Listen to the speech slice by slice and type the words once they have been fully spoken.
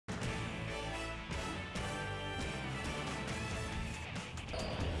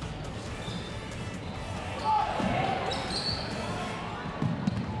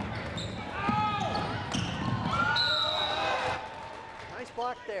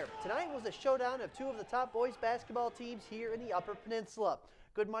there. Tonight was a showdown of two of the top boys basketball teams here in the Upper Peninsula.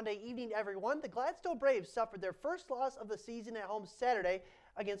 Good Monday evening, everyone. The Gladstone Braves suffered their first loss of the season at home Saturday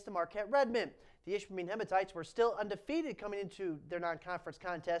against the Marquette Redmen. The Ishpeming Hematites were still undefeated coming into their non-conference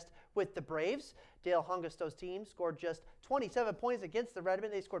contest with the Braves. Dale Hungasto's team scored just 27 points against the Redmen.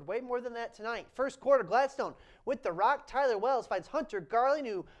 They scored way more than that tonight. First quarter, Gladstone with the rock. Tyler Wells finds Hunter Garland,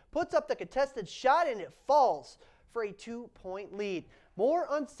 who puts up the contested shot, and it falls for a 2-point lead. More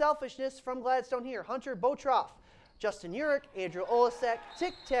unselfishness from Gladstone here. Hunter Botroff, Justin Urich, Andrew Olasek,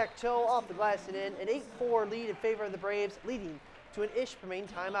 tic-tac-toe off the glass and in. An 8-4 lead in favor of the Braves, leading to an Ishpeming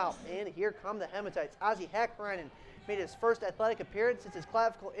timeout. And here come the Hematites. Ozzie Hackerainen made his first athletic appearance since his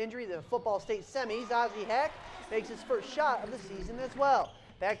clavicle injury in the football state semis. Ozzie Hack makes his first shot of the season as well.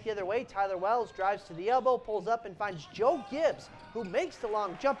 Back the other way, Tyler Wells drives to the elbow, pulls up, and finds Joe Gibbs, who makes the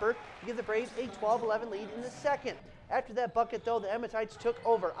long jumper to give the Braves a 12-11 lead in the second. After that bucket, though, the Hematites took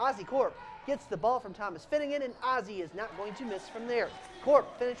over. Ozzie Corp gets the ball from Thomas Finnegan, and Ozzie is not going to miss from there.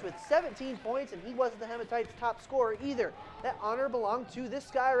 Corp finished with 17 points, and he wasn't the Hematites' top scorer either. That honor belonged to this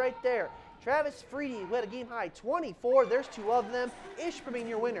guy right there, Travis Fredy, who had a game-high 24. There's two of them. Ishpeming,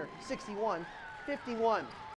 your winner, 61-51.